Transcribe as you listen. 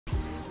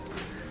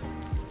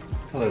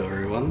Hello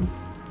everyone,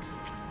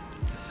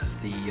 this is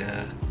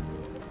the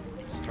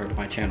start of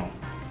my channel.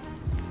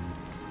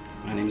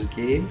 My name is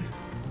Gabe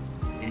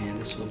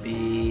and this will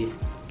be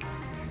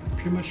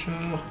pretty much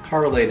a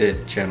car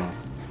related channel.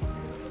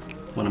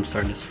 What I'm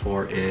starting this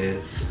for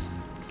is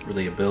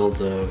really a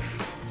build of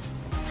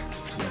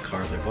some of the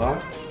cars I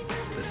bought,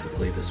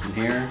 specifically this one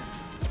here.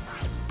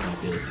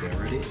 I'll be able to see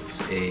already.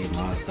 It's a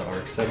Mazda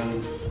RX7,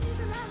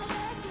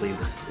 I believe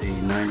this is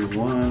a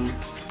 91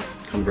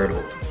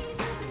 Convertible.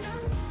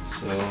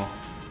 So,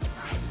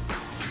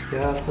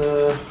 got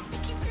a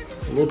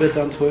little bit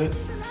done to it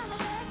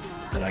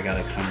that I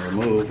gotta kind of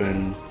remove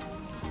and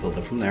build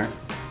it from there.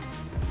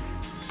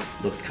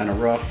 Looks kind of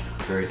rough,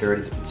 very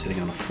dirty. It's been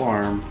sitting on a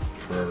farm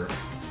for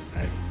I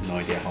have no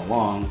idea how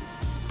long.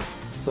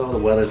 So the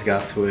weather's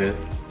got to it,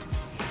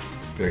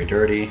 very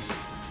dirty,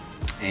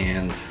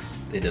 and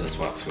they did a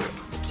swap to it.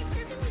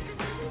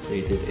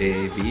 They did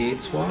a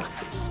V8 swap,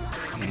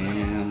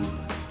 and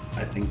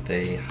I think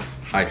they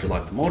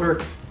hydrolocked the motor.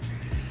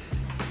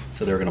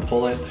 So they were gonna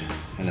pull it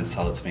and then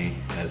sell it to me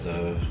as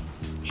a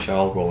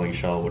shell, rolling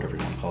shell, whatever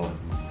you want to call it.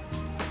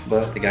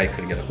 But the guy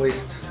couldn't get a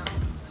hoist,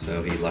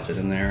 so he left it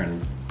in there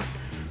and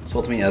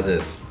sold to me as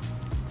is.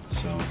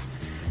 So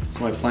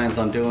my plans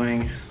on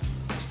doing,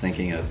 I was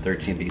thinking a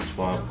 13B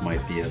swap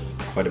might be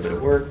quite a bit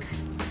of work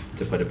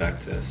to put it back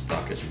to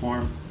stockish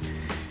form.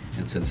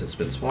 And since it's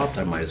been swapped,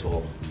 I might as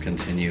well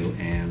continue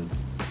and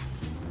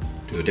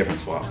do a different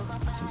swap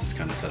since it's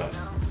kind of set up.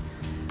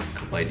 A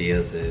couple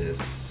ideas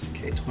is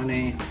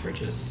K20,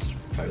 which is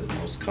probably the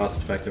most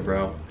cost-effective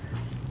route,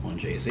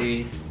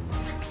 1JZ,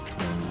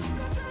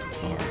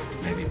 or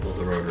maybe build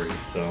a rotary.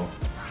 So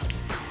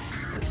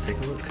let's take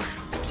a look.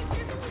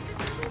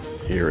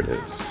 Here it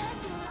is.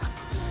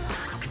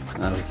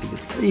 Now, as you can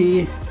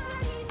see,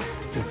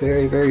 they're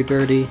very, very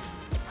dirty.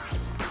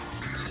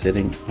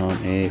 Sitting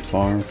on a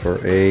farm for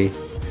a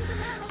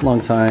long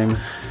time,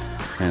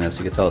 and as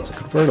you can tell, it's a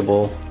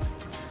convertible.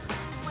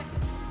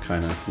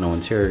 Kind of no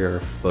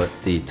interior, but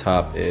the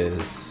top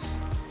is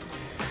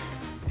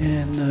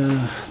in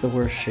the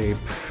worst shape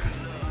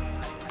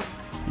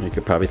you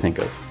could probably think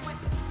of.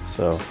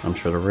 So I'm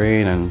sure the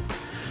rain and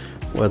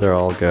weather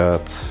all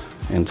got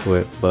into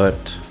it,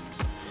 but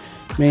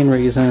main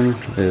reason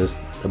is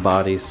the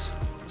body's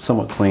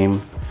somewhat clean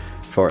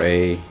for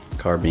a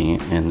car being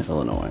in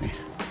Illinois.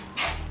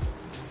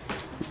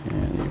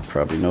 And you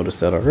probably noticed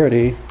that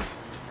already,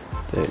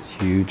 that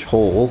huge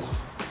hole.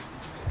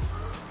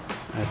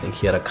 I think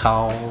he had a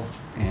cowl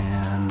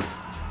and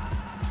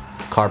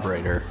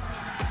carburetor.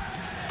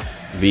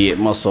 V8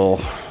 muscle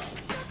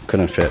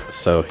couldn't fit,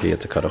 so he had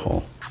to cut a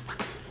hole.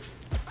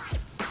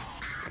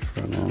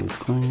 Front end's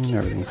clean,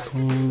 everything's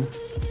clean.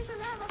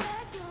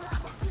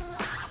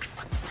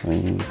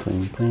 Clean,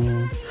 clean,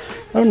 clean.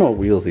 I don't know what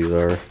wheels these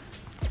are.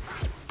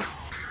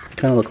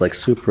 Kind of look like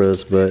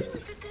Supras, but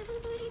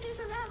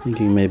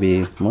thinking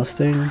maybe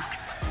Mustang,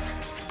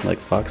 like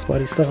Fox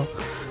body style.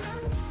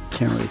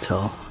 Can't really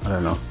tell. I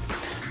don't know.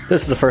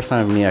 This is the first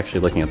time of me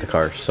actually looking at the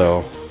car,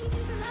 so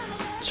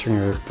I'm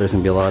sure there's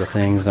gonna be a lot of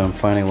things I'm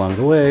finding along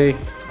the way,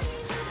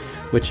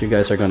 which you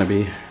guys are gonna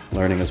be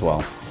learning as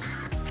well.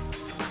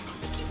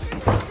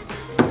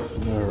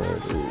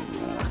 Alright,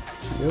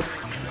 yep.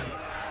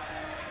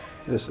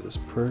 This is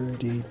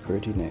pretty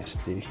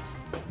nasty.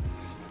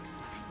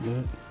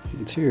 But the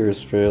interior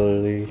is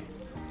fairly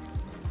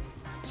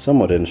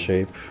somewhat in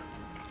shape.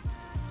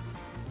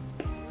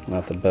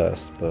 Not the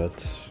best,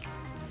 but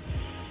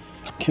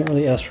can't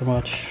really ask for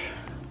much.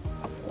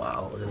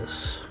 Wow, look at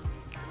this.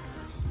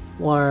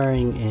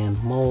 Wiring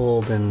and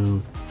mold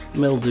and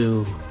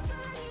mildew.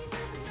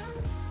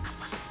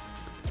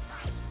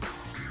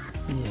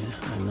 Yeah,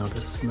 I know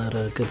this is not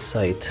a good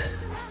sight,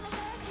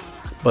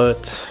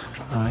 but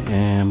I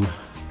am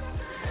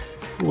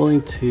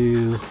willing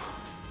to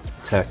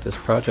attack this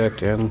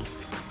project and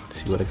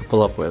see what I can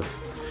pull up with.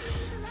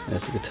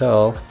 As you can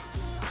tell,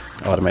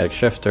 automatic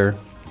shifter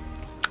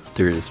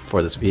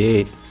for this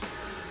V8.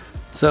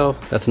 So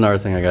that's another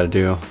thing I gotta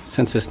do.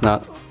 Since it's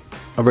not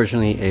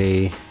originally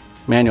a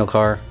manual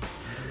car,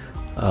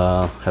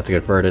 have to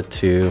convert it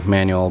to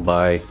manual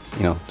by,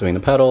 doing the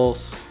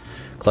pedals,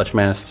 clutch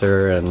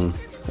master, and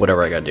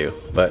whatever I gotta do.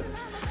 But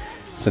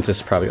since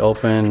it's probably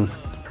open,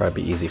 it'll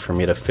probably be easy for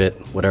me to fit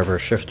whatever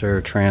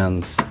shifter,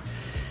 trans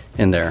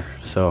in there.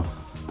 So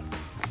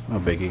no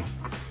biggie.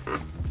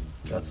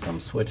 Got some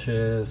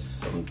switches,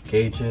 some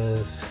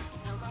gauges,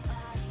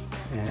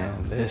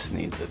 and this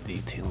needs a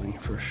detailing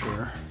for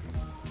sure.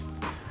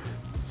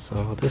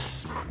 So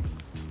this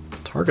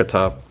target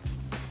top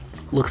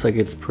looks like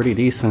it's pretty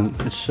decent.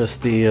 It's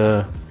just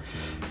the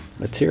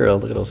material.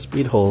 Look at those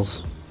speed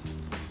holes,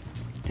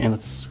 and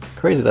it's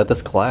crazy that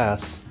this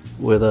glass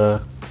with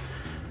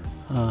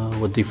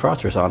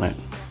defrosters on it.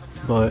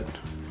 But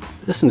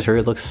this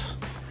interior looks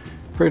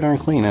pretty darn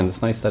clean, and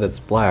it's nice that it's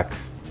black.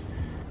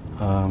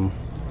 I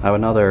have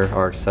another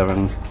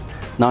RX7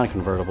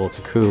 non-convertible. It's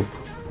a coupe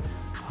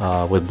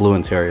with blue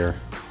interior,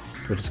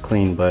 which is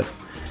clean, but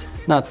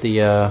not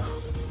the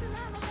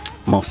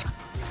most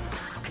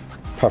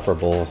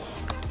preferable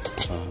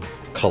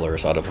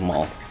colors out of them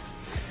all.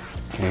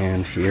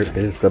 And here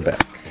is the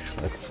back.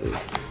 Let's see.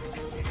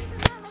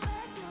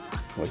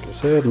 Like I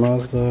said,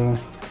 Mazda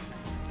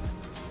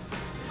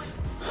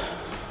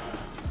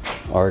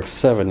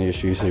RX7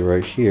 is usually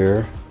right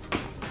here.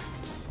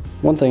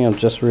 One thing I'm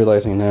just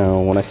realizing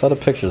now, when I saw the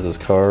pictures of this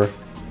car,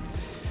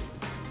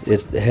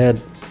 it had,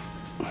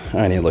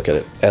 I need to look at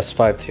it,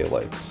 S5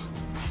 taillights.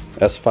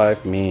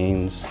 S5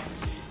 means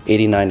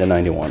 89 to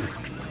 91.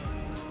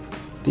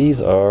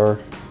 These are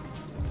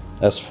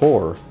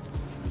S4,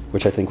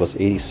 which I think was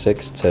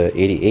 86 to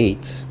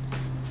 88.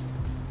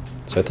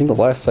 So I think the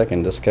last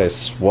second this guy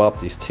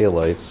swapped these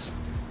taillights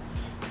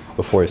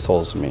before he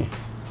sold to me.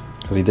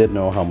 Because he did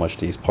know how much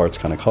these parts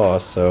kind of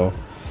cost, so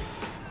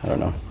I don't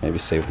know, maybe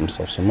saved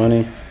himself some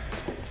money.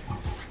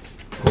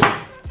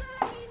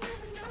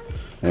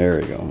 There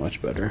we go,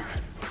 much better.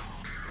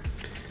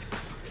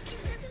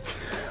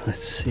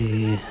 Let's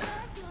see.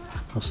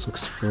 This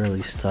looks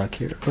fairly stock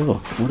here. Oh,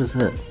 what is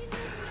that?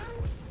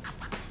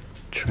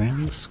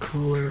 Trans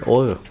cooler?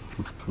 Oil.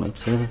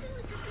 That's an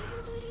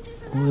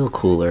oil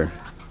cooler.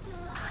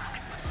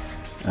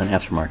 An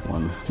aftermarket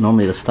one.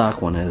 Normally the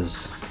stock one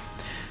is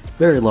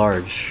very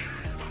large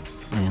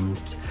and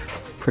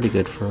pretty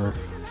good for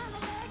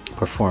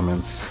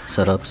performance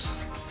setups.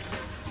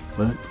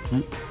 But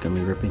gonna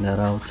be ripping that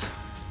out.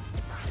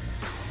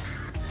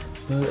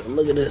 But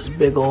look at this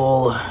big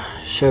ol'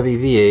 Chevy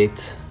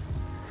V8.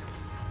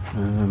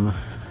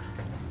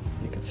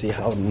 You can see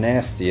how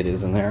nasty it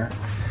is in there.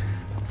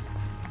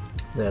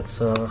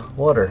 That's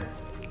water.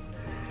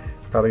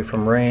 Probably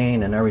from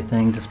rain and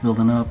everything just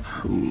building up.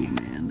 Ooh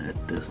man,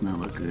 that does not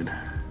look good.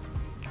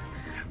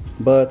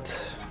 But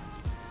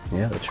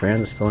yeah, the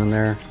trans is still in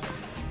there.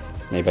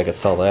 Maybe I could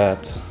sell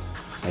that.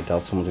 I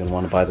doubt someone's gonna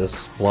want to buy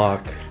this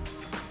block.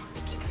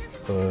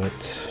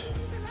 But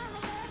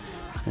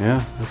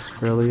yeah,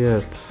 that's really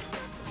it.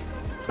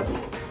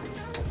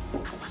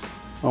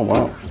 Oh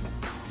wow.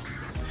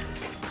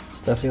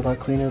 It's definitely a lot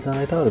cleaner than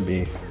I thought it'd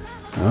be.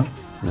 Huh?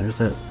 There's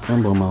that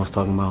emblem I was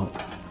talking about.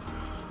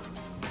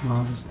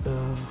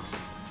 Mazda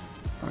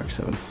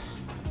RX7.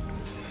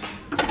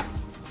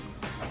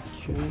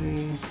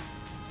 Okay.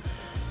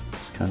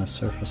 This kind of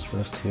surface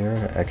rust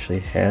here actually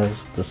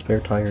has the spare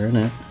tire in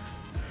it.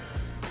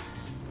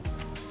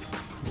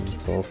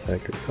 It's all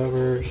factory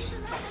covers.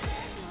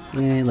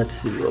 And let's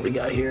see what we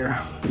got here.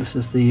 This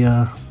is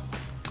the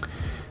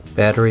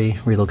battery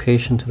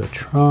relocation to the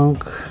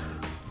trunk.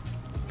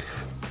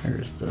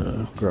 There's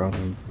the ground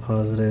and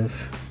positive.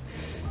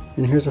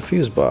 And here's a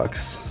fuse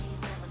box.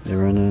 They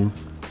run a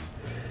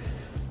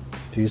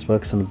fuse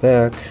box in the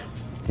back,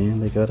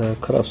 and they got a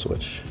cutoff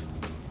switch,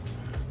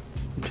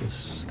 which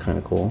is kind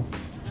of cool.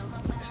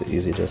 Makes it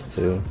easy just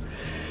to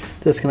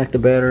disconnect the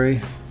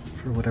battery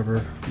for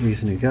whatever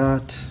reason you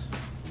got.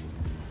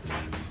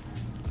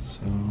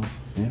 So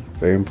yeah,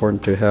 very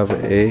important to have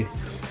a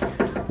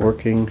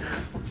working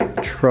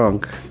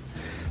trunk,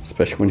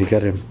 especially when you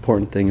got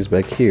important things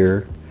back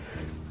here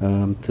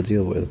to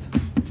deal with.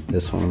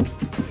 This one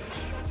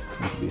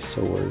I have to be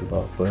so worried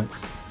about, but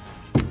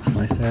it's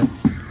nice to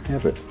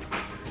have it.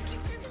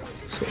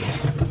 So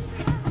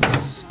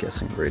just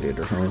guessing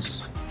radiator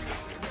hose.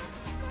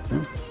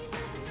 Oh,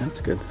 that's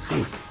good to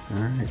see.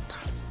 All right.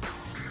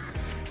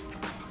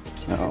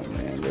 Oh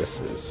man, this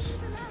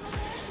is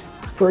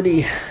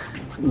pretty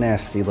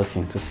nasty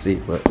looking to see,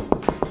 but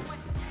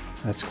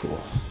that's cool.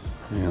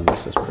 Yeah,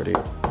 this is pretty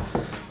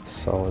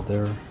solid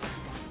there.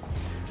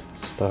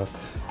 Stock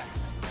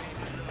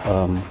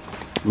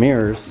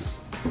mirrors,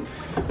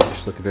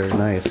 which look very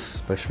nice,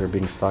 especially for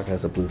being stock.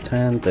 Has a blue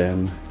tint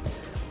and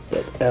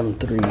that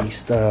M3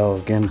 style,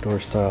 again door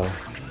style.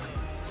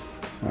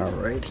 All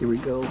right, here we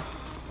go.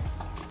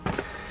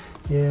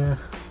 Yeah,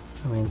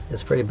 I mean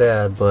it's pretty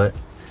bad, but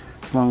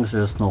as long as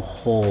there's no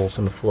holes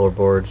in the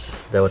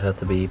floorboards that would have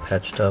to be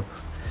patched up,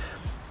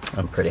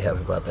 I'm pretty happy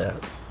about that.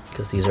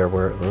 Because these are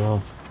where,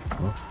 oh,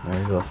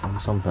 there you go,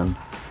 found something.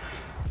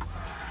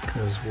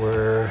 Because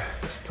where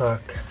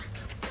stock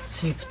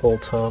seats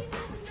bolt up,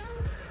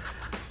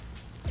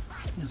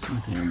 that's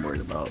one thing I'm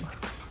worried about.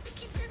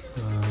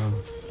 I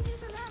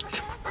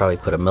should probably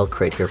put a milk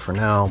crate here for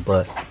now,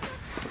 but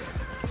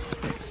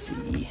let's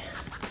see.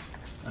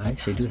 I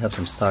actually do have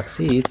some stock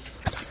seats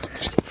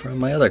from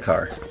my other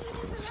car,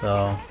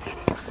 so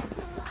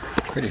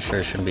pretty sure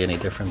it shouldn't be any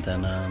different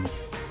than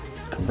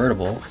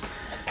convertible.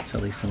 So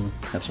at least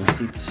have some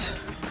seats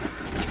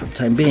for the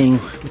time being,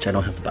 which I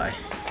don't have to buy.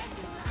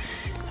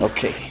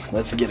 Okay,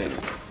 let's get it.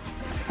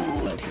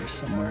 Right here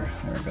somewhere.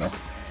 There we go.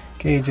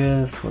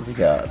 Gauges. What do we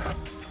got?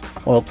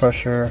 Oil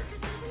pressure,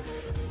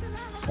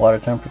 water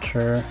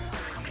temperature,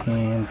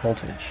 and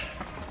voltage.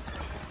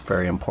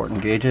 Very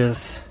important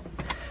gauges.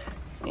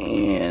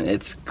 And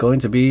it's going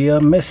to be a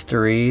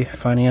mystery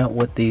finding out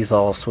what these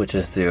all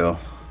switches do.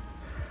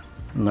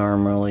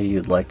 Normally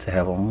you'd like to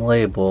have them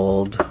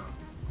labeled,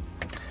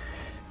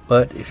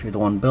 but if you're the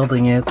one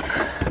building it,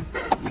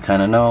 you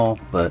kind of know,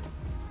 but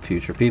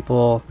future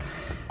people,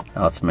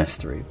 now it's a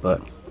mystery.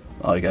 But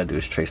all you gotta do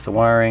is trace the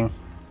wiring.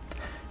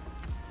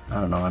 I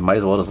don't know, I might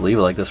as well just leave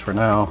it like this for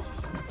now.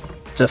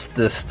 just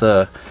this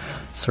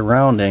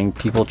surrounding,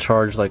 people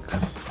charge like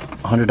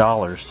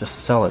 $100 just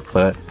to sell it,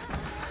 but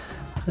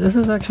this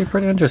is actually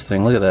pretty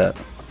interesting. Look at that.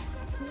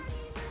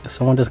 If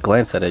someone just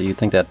glanced at it, you'd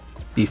think that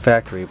the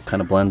factory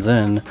kind of blends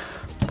in,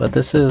 but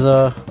this is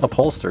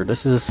upholstered.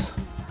 This is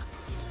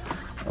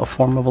a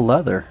form of a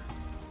leather.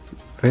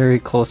 Very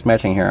close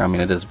matching here. I mean,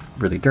 it is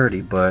really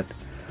dirty, but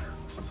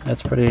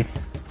that's pretty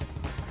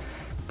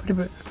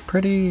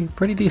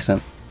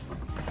decent.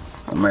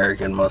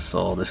 American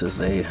Muscle. This is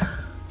a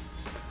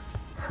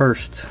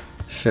Hurst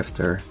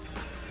shifter,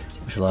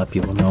 which a lot of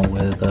people know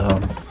with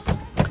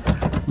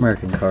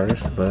American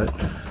cars, but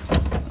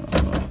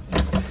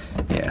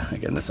yeah,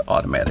 again, this is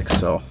automatic,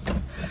 so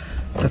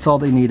that's all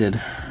they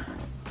needed.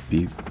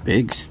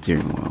 Big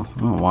steering wheel.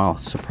 Oh wow,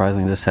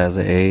 surprisingly this has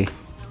a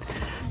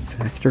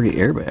factory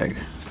airbag.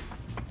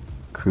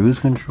 Cruise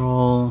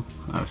control.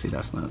 Obviously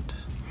that's not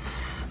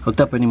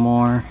hooked up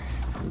anymore.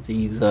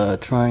 These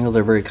triangles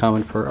are very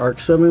common for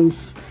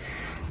RX-7s.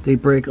 They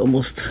break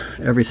almost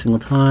every single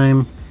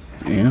time,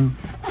 and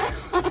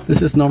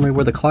this is normally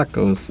where the clock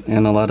goes,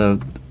 and a lot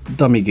of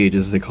dummy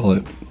gauges they call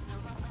it.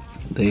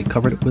 They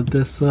covered it with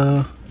this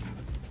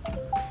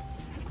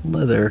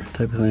leather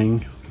type of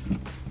thing,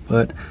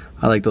 but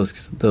I like those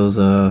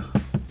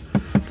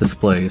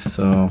displays,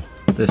 so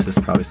this is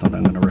probably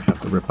something I'm gonna have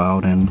to rip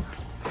out and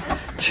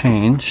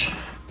change.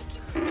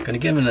 I'm gonna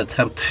give it an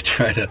attempt to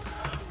try to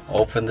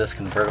open this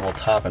convertible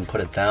top and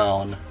put it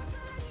down.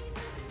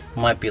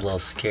 Might be a little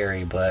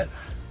scary, but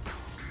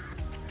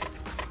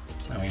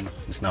I mean,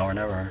 it's now or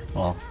never.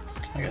 Well,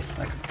 I guess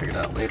I can figure it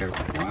out later.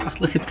 Wow,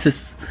 look at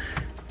this.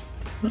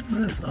 What is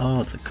this?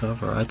 Oh, it's a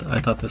cover. I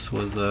thought this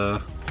was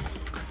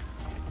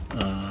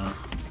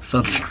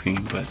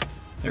sunscreen, but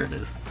there it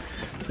is.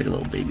 It's like a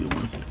little baby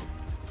one.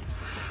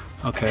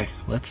 Okay,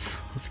 let's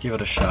give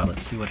it a shot.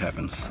 Let's see what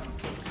happens.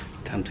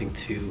 Attempting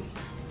to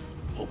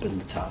open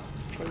the top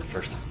for the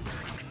first time.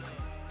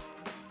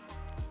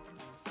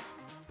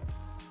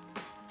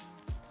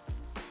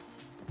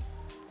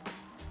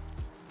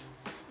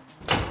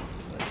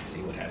 Let's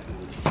see what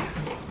happens.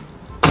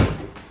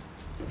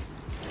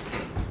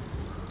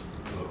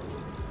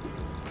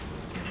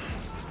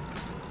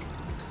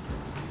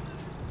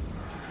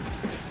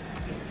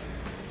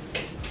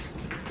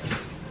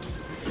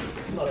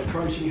 A lot of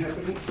crunching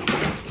happening.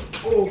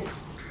 Oh.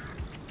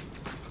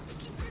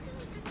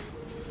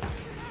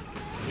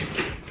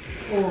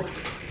 Oh.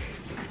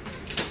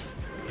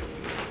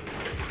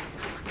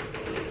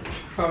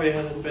 Probably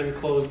hasn't been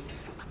closed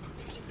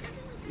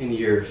in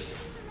years.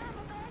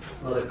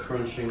 A lot of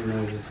crunching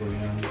noises going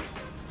on.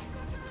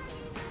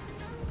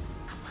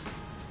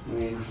 I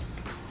mean,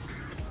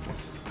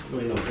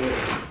 really no good.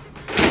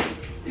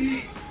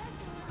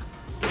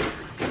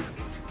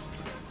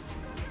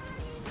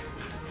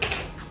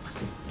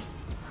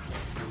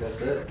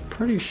 That's it.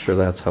 Pretty sure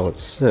that's how it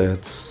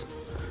sits.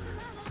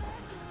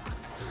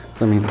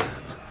 I mean,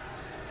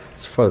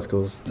 as far as it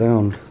goes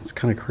down, it's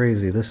kind of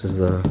crazy. This is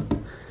the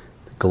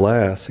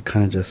glass. It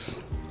kind of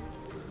just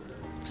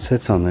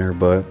sits on there,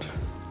 but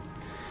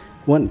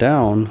went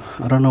down.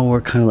 I don't know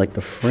where kind of like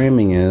the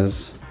framing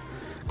is,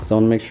 because I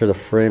want to make sure the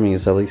framing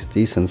is at least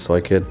decent so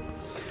I could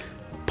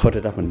put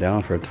it up and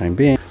down for a time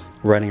being.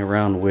 Riding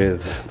around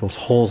with those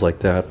holes like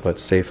that, but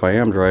say if I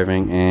am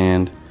driving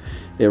and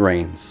it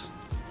rains,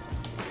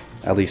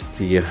 at least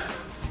the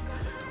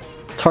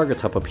target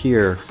top up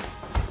here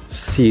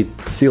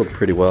sealed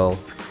pretty well,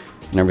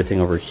 and everything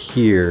over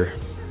here,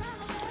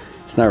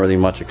 it's not really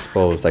much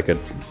exposed. I could,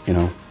 you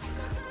know,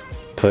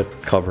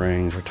 put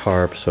coverings or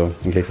tarps so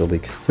in case it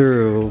leaks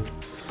through.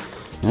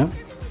 Yep,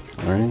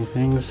 learning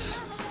things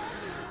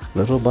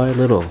little by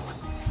little.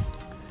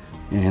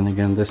 And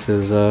again, this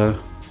is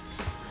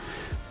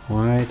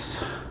why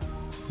it's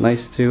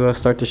nice to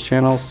start this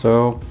channel,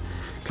 so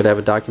could have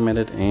it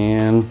documented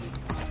and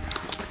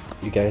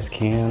you guys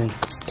can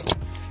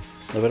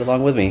live it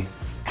along with me.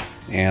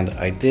 And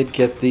I did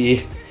get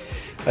the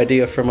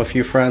idea from a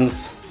few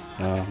friends.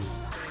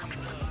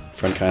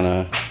 Friend kind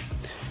of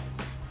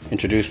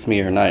introduced me,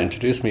 or not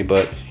introduced me,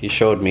 but he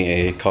showed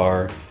me a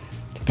car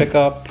to pick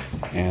up,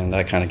 and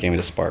that kind of gave me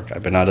the spark.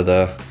 I've been out of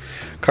the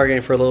car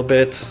game for a little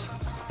bit.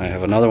 I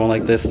have another one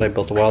like this that I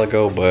built a while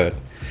ago, but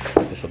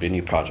this will be a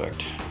new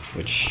project,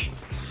 which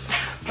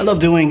I love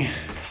doing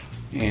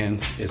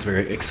and it's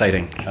very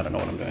exciting. I don't know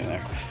what I'm doing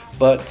there,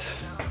 but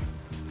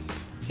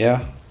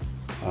yeah,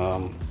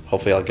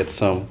 hopefully I'll get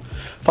some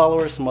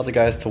followers, some other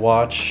guys to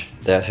watch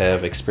that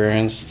have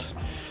experienced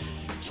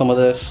some of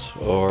this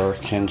or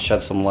can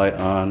shed some light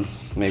on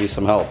maybe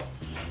some help.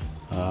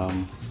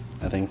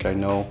 I think I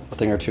know a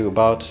thing or two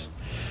about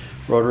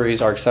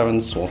rotaries,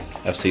 RX-7s, well,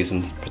 FCs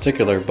in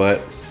particular,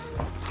 but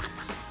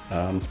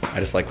I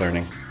just like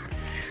learning.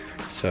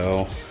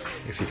 So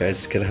if you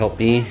guys could help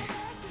me,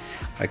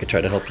 I could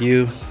try to help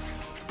you.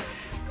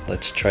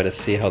 Let's try to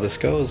see how this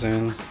goes,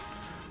 and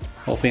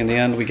hopefully in the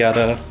end we got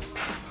a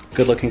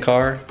good looking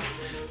car,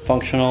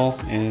 functional,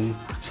 and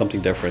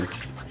something different.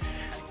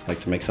 I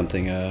like to make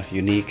something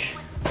unique,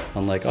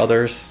 unlike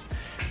others.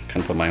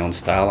 Kind of put my own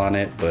style on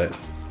it, but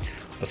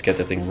let's get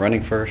the thing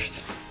running first,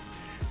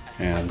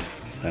 and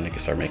then it can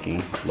start making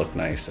it look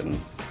nice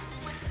and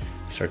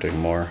start doing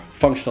more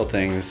functional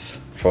things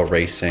for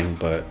racing.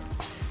 But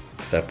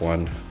step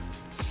one,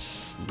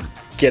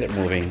 get it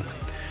moving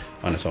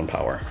on its own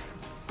power.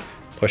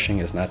 Pushing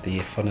is not the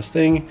funnest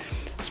thing,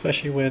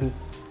 especially when you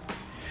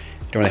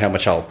don't really have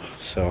much help.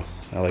 So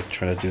I like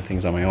trying to do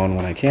things on my own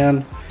when I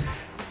can,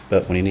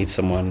 but when you need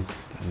someone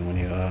and when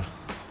you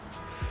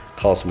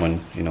call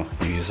someone, you know,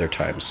 you use their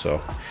time.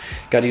 So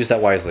gotta use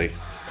that wisely.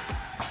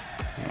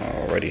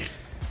 Alrighty.